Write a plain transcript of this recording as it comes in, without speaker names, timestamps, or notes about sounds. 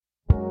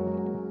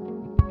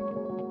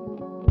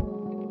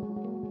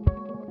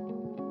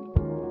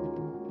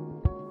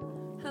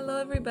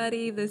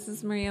everybody. This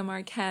is Maria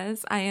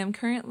Marquez. I am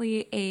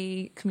currently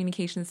a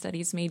communication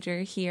studies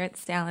major here at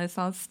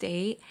Stanislaus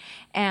State,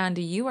 and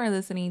you are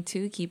listening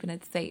to Keeping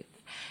It Safe,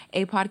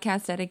 a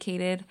podcast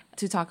dedicated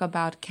to talk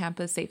about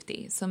campus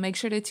safety. So make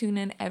sure to tune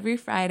in every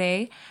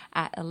Friday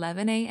at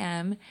 11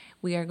 a.m.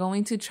 I am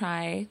going to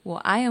try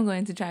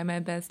my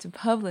best to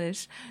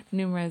publish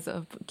numerous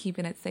of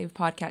Keeping It Safe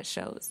podcast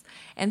shows.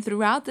 And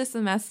throughout the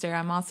semester,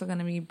 I'm also going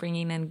to be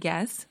bringing in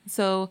guests.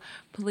 So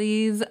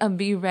please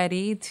be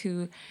ready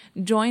to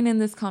join in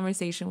this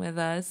conversation with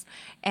us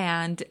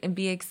and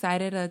be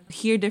excited to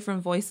hear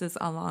different voices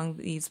along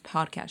these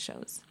podcast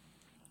shows.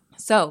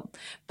 So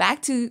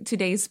back to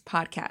today's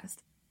podcast.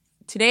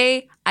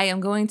 Today, I am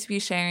going to be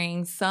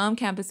sharing some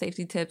campus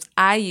safety tips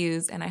I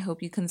use, and I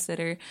hope you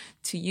consider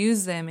to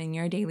use them in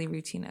your daily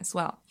routine as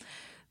well.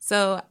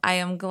 So I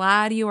am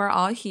glad you are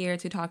all here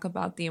to talk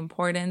about the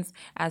importance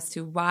as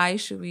to why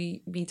should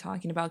we be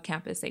talking about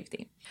campus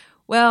safety.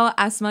 Well,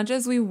 as much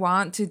as we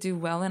want to do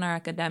well in our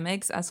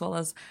academics, as well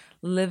as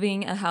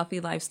living a healthy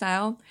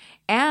lifestyle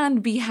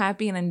and be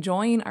happy and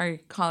enjoying our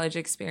college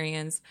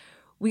experience,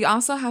 we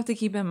also have to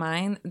keep in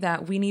mind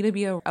that we need to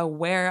be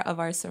aware of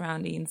our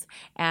surroundings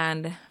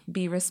and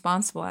be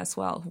responsible as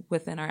well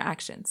within our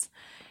actions.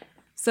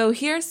 So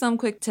here are some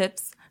quick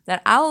tips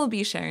that I will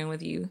be sharing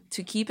with you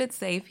to keep it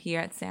safe here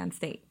at Stan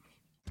State.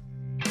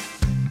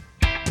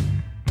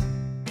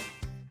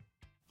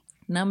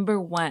 Number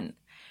 1,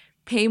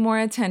 pay more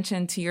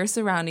attention to your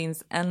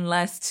surroundings and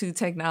less to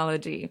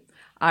technology.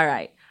 All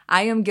right.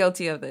 I am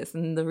guilty of this.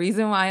 And the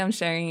reason why I'm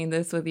sharing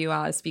this with you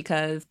all is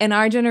because in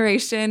our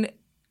generation,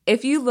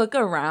 if you look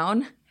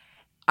around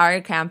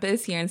our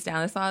campus here in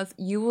Stanislaus,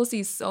 you will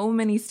see so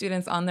many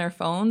students on their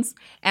phones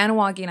and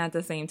walking at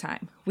the same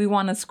time. We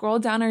want to scroll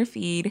down our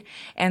feed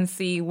and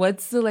see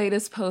what's the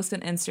latest post on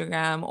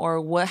Instagram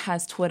or what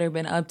has Twitter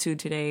been up to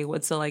today,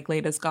 what's the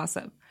latest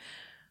gossip.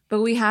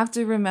 But we have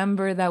to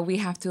remember that we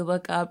have to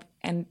look up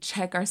and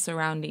check our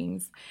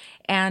surroundings.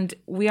 And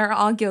we are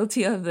all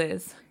guilty of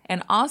this.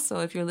 And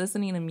also, if you're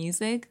listening to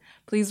music,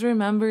 please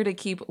remember to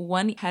keep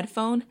one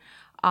headphone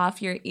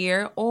off your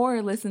ear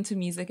or listen to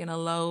music in a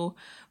low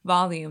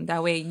volume.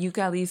 That way you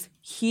can at least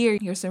hear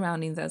your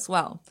surroundings as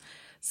well.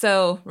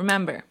 So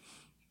remember,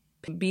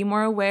 be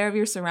more aware of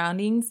your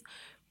surroundings,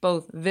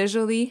 both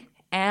visually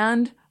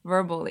and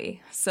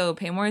verbally. So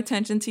pay more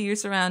attention to your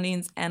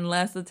surroundings and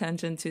less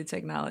attention to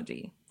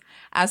technology.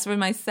 As for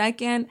my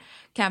second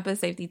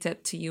campus safety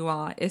tip to you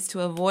all is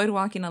to avoid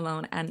walking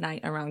alone at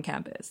night around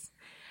campus.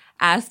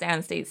 As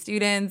Stan State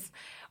students,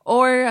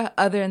 or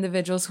other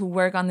individuals who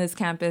work on this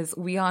campus,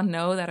 we all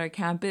know that our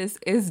campus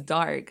is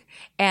dark.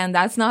 And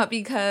that's not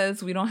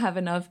because we don't have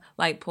enough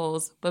light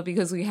poles, but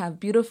because we have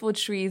beautiful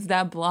trees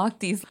that block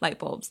these light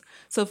bulbs.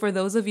 So for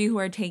those of you who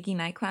are taking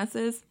night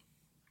classes,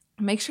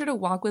 make sure to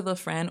walk with a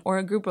friend or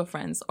a group of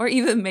friends, or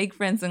even make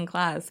friends in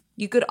class.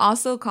 You could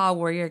also call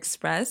Warrior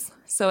Express.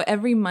 So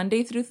every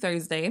Monday through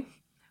Thursday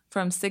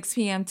from 6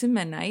 p.m. to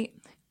midnight,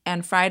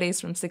 and Fridays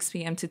from 6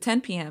 p.m. to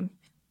 10 p.m.,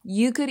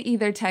 you could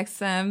either text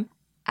them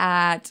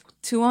at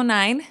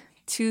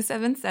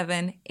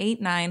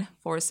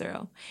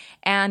 209-277-8940.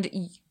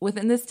 And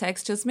within this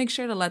text, just make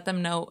sure to let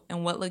them know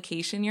in what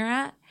location you're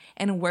at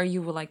and where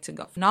you would like to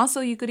go. And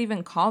also, you could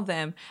even call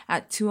them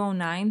at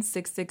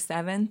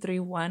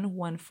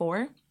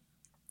 209-667-3114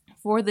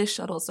 for this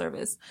shuttle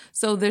service.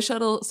 So this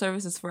shuttle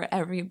service is for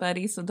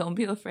everybody, so don't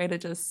be afraid to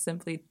just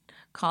simply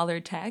call or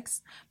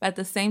text. But at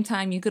the same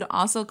time, you could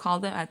also call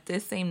them at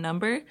this same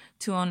number,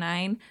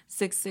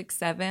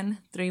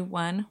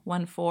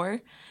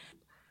 209-667-3114.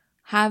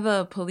 Have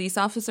a police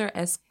officer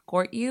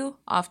escort you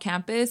off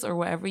campus or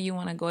wherever you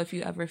want to go if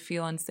you ever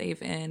feel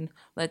unsafe in,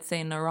 let's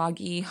say,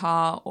 Naragi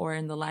Hall or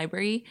in the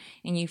library,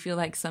 and you feel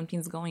like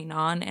something's going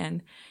on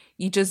and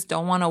you just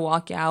don't want to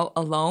walk out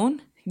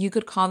alone. You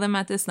could call them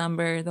at this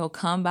number. They'll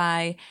come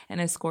by and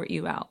escort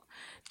you out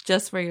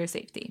just for your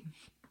safety.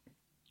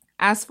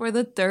 As for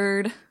the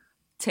third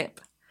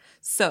tip,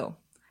 so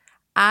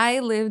I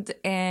lived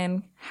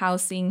in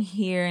housing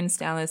here in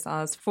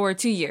Stanislaus for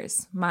 2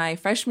 years, my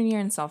freshman year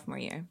and sophomore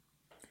year.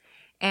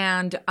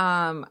 And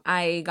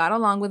I got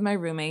along with my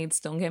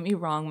roommates. Don't get me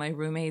wrong, my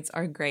roommates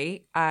are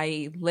great.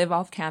 I live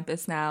off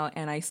campus now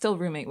and I still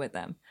roommate with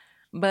them.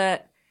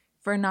 But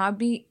for not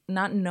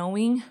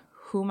knowing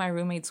who my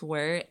roommates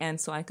were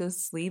and so I could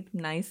sleep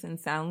nice and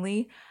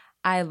soundly,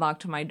 I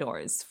locked my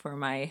doors for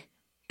my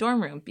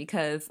dorm room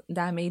because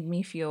that made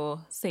me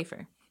feel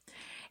safer.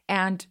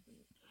 And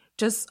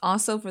just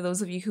also for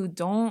those of you who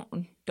don't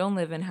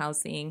live in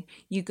housing,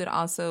 you could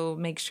also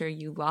make sure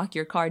you lock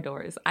your car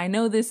doors. I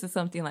know this is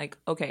something like,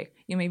 okay,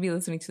 you may be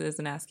listening to this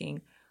and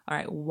asking, all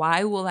right,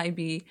 why will I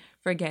be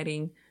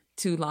forgetting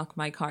to lock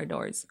my car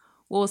doors?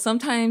 Well,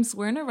 sometimes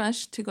we're in a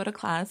rush to go to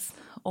class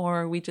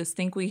or we just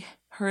think we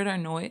heard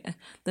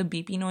the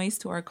beeping noise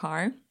to our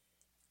car.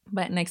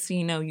 But next thing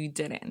you know, you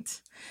didn't.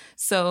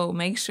 So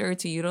make sure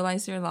to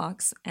utilize your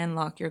locks and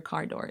lock your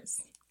car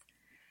doors.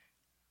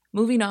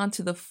 Moving on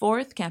to the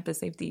fourth campus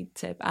safety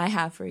tip I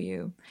have for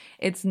you.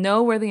 It's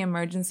know where the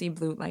emergency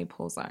blue light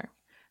poles are.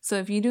 So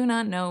if you do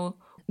not know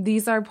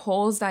these are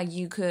poles that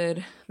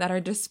that are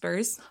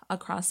dispersed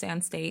across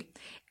Sand State,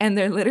 and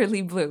they're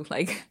literally blue.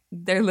 Like,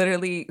 they're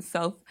literally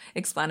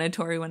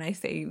self-explanatory when I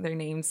say their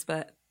names,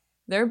 but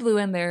they're blue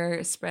and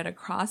they're spread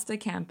across the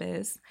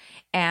campus.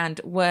 And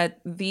what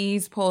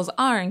these poles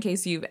are, in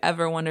case you've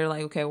ever wondered,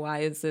 like, okay, why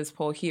is this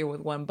pole here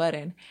with one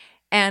button?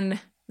 And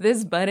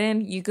this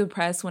button you could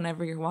press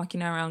whenever you're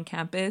walking around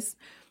campus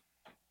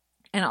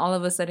and all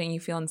of a sudden you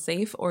feel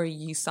unsafe, or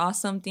you saw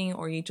something,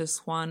 or you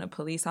just want a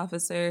police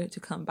officer to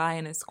come by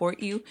and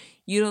escort you.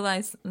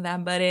 Utilize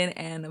that button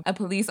and a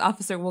police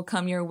officer will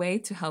come your way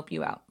to help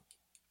you out.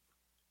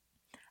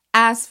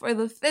 As for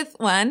the fifth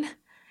one,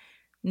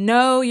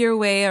 know your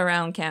way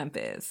around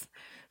campus.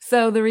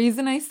 So the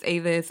reason I say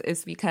this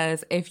is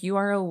because if you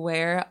are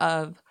aware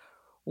of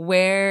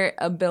where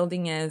a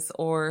building is,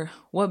 or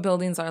what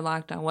buildings are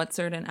locked on what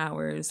certain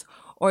hours,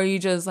 or you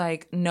just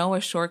like know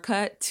a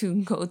shortcut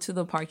to go to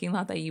the parking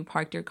lot that you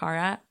parked your car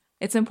at,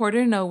 it's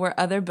important to know where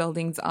other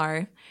buildings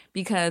are.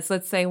 Because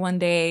let's say one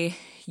day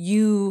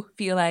you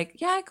feel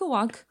like, yeah, I could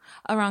walk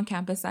around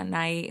campus at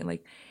night,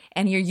 like,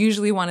 and you're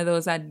usually one of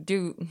those that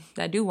do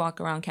walk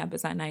around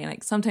campus at night.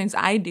 Like, sometimes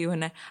I do,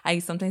 and I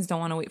sometimes don't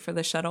want to wait for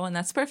the shuttle, and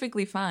that's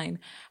perfectly fine.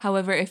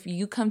 However, if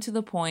you come to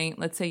the point,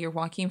 let's say you're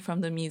walking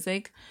from the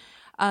music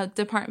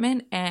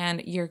department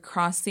and you're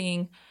close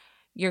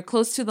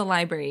to the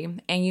library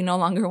and you no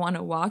longer want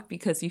to walk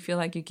because you feel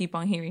like you keep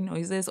on hearing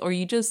noises, or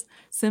you just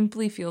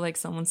simply feel like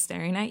someone's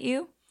staring at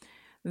you,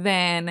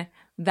 then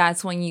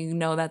that's when you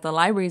know that the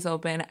library is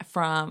open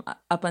from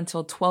up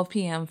until 12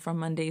 p.m. from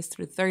Mondays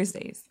through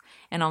Thursdays.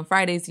 And on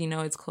Fridays, you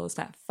know it's closed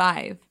at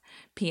 5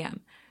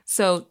 p.m.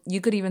 So you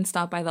could even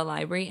stop by the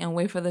library and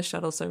wait for the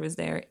shuttle service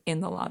there in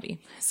the lobby.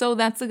 So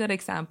that's a good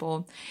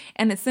example.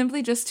 And it's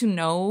simply just to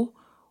know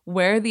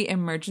where the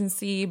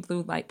emergency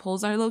blue light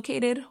poles are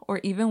located, or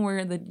even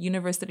where the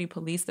university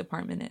police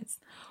department is,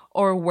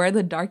 or where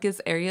the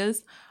darkest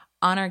areas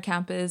on our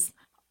campus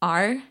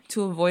are,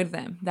 to avoid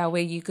them. That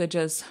way you could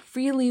just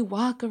freely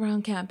walk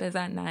around campus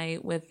at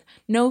night with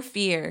no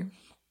fear.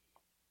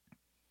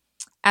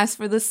 As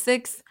for the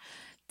sixth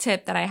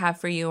tip that I have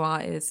for you all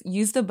is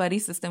use the buddy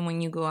system when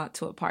you go out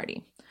to a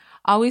party.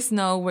 Always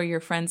know where your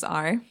friends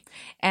are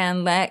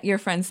and let your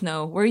friends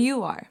know where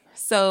you are.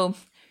 So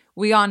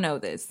we all know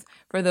this.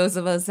 For those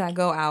of us that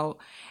go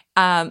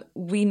out,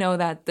 we know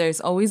that there's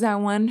always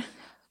that one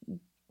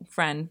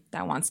friend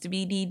that wants to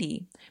be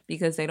DD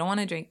because they don't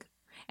want to drink.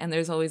 And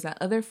there's always that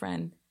other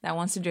friend that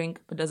wants to drink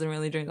but doesn't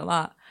really drink a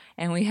lot.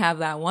 And we have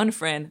that one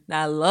friend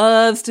that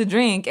loves to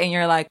drink. And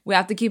you're like, we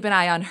have to keep an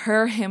eye on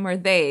her, him, or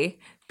they,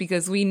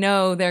 because we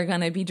know they're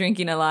going to be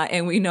drinking a lot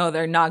and we know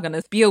they're not going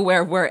to be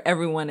aware of where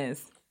everyone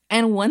is.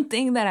 And one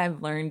thing that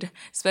I've learned,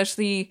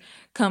 especially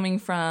coming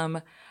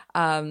from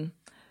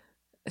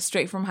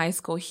straight from high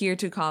school here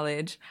to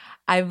college,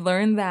 I've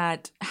learned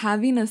that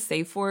having a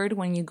safe word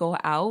when you go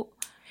out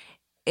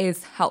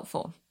is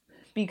helpful.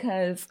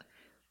 Because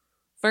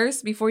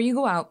first, before you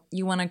go out,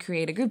 you want to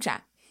create a group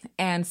chat.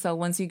 And so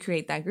once you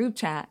create that group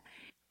chat,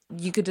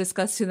 you could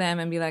discuss to them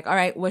and be like, all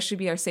right, what should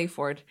be our safe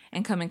word?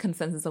 And come in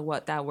consensus of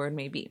what that word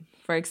may be.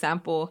 For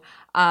example,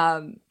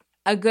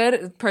 a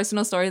good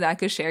personal story that I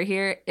could share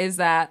here is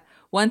that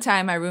one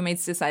time my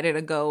roommates decided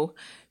to go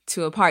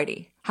to a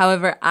party.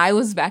 However, I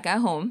was back at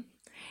home.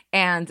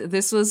 And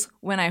this was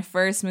when I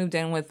first moved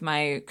in with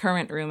my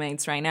current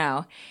roommates right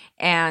now.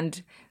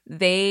 And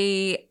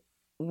they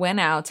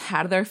went out,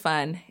 had their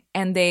fun,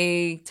 and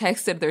they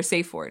texted their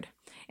safe word.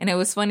 And it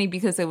was funny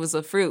because it was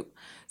a fruit.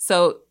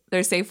 So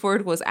their safe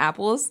word was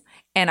apples.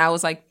 And I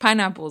was like,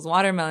 pineapples,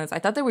 watermelons. I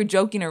thought they were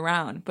joking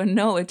around. But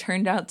no, it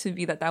turned out to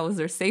be that was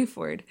their safe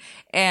word.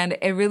 And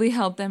it really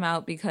helped them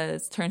out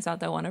because it turns out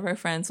that one of our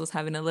friends was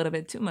having a little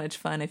bit too much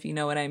fun, if you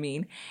know what I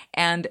mean.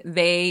 And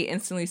they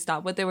instantly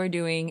stopped what they were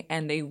doing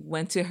and they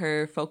went to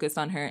her, focused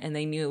on her, and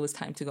they knew it was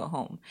time to go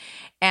home.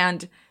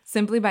 And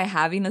simply by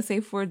having a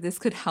safe word, this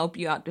could help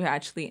you out to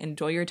actually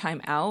enjoy your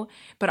time out,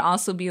 but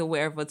also be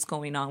aware of what's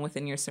going on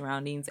within your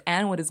surroundings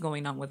and what is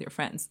going on with your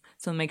friends.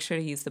 So make sure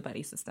to use the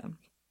buddy system.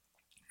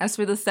 As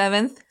for the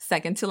seventh,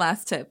 second to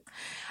last tip,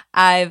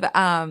 I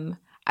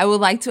would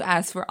like to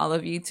ask for all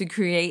of you to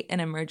create an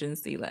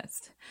emergency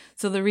list.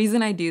 So the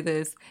reason I do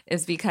this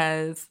is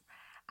because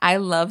I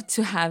love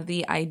to have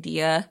the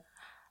idea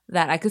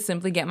that I could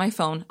simply get my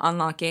phone,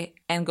 unlock it,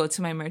 and go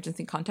to my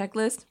emergency contact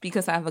list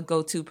because I have a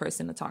go-to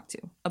person to talk to.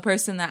 A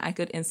person that I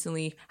could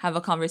instantly have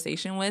a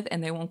conversation with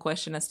and they won't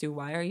question as to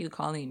why are you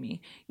calling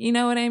me? You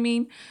know what I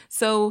mean?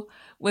 So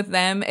with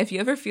them, if you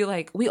ever feel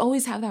like, we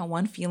always have that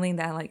one feeling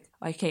that like,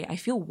 okay, I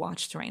feel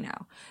watched right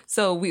now.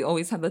 So we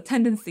always have the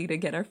tendency to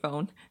get our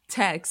phone,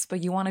 text,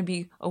 but you want to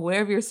be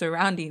aware of your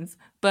surroundings,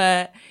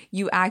 but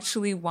you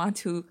actually want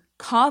to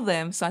call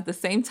them. So at the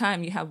same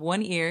time, you have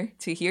one ear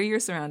to hear your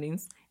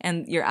surroundings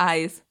and your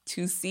eyes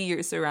to see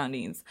your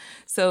surroundings.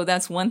 So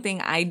that's one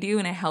thing I do,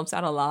 and it helps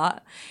out a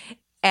lot.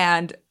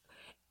 And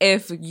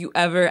if you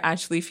ever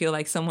actually feel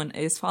like someone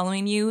is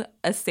following you,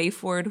 a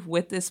safe word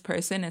with this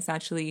person is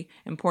actually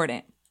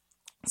important.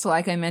 So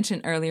like I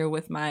mentioned earlier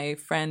with my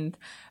friend,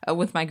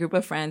 with my group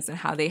of friends and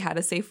how they had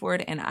a safe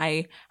word and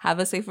I have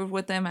a safe word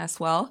with them as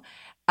well.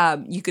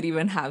 You could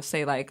even have,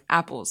 say, like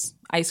apples,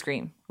 ice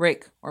cream,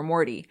 Rick or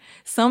Morty,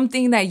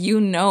 something that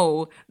you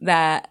know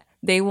that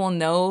they will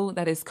know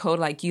that is code,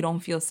 like you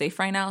don't feel safe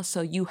right now. So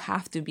you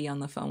have to be on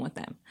the phone with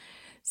them.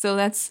 So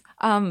that's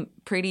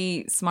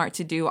pretty smart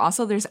to do.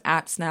 Also, there's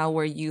apps now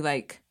where you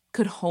like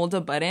could hold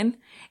a button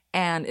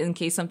and in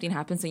case something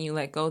happens and you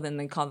let go, then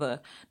they call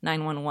the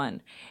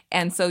 911.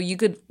 And so you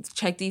could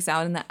check these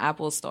out in the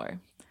Apple Store.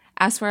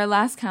 As for our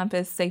last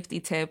campus safety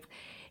tip,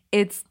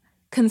 it's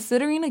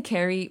considering to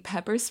carry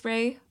pepper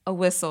spray, a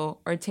whistle,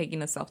 or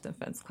taking a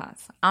self-defense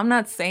class. I'm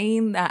not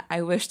saying that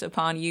I wished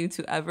upon you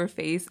to ever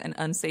face an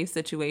unsafe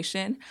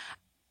situation.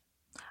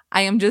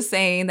 I am just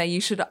saying that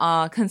you should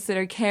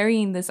consider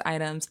carrying these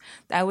items.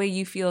 That way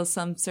you feel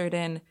some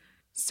certain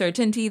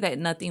certainty that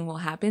nothing will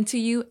happen to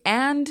you.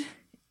 And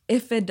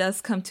if it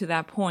does come to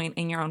that point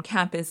in your own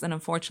campus and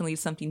unfortunately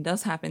something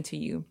does happen to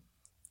you,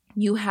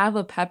 you have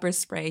a pepper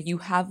spray, you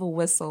have a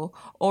whistle,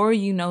 or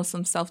you know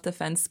some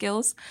self-defense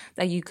skills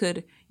that you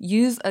could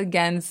use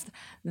against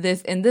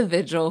this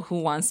individual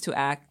who wants to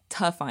act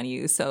tough on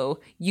you. So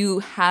you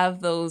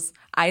have those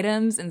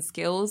items and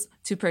skills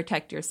to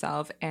protect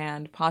yourself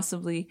and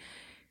possibly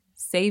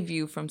save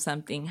you from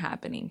something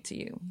happening to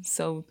you.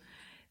 So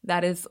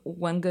that is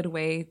one good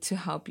way to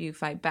help you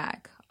fight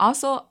back.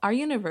 Also, our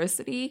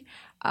university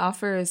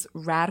offers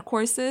RAD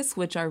courses,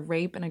 which are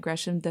rape and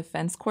aggression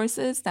defense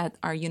courses that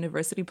our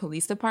university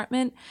police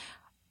department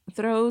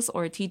throws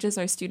or teaches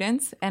our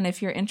students. And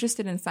if you're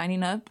interested in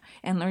signing up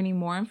and learning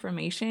more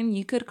information,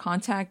 you could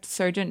contact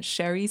Sergeant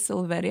Sherry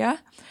Silveria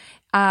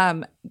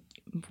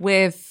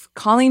with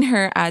calling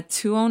her at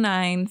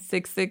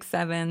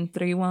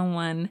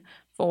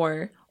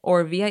 209-667-3114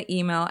 or via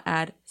email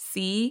at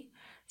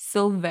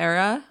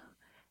csilvera,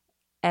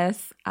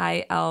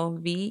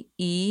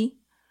 SILVEIRA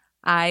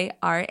at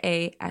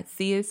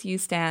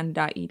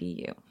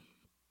csustan.edu.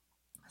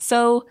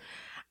 So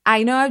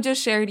I know I've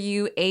just shared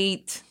you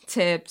 8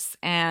 tips,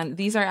 and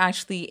these are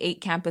actually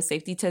 8 campus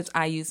safety tips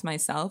I use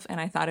myself,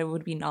 and I thought it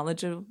would be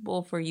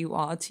knowledgeable for you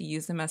all to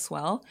use them as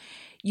well.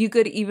 You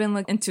could even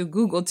look into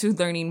Google to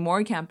learning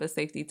more campus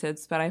safety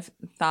tips, but I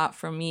thought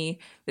for me,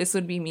 this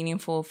would be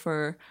meaningful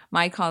for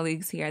my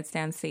colleagues here at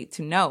Stan State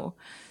to know.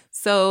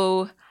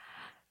 So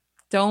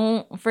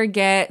don't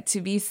forget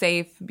to be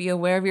safe, be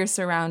aware of your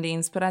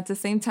surroundings, but at the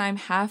same time,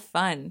 have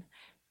fun,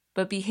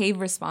 but behave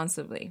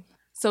responsibly.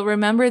 So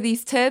remember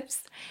these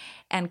tips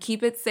and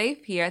keep it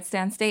safe here at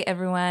Stan State,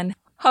 everyone.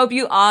 Hope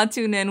you all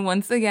tune in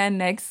once again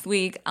next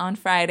week on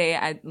Friday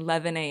at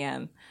 11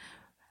 a.m.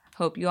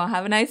 Hope you all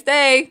have a nice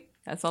day.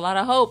 That's a lot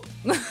of hope.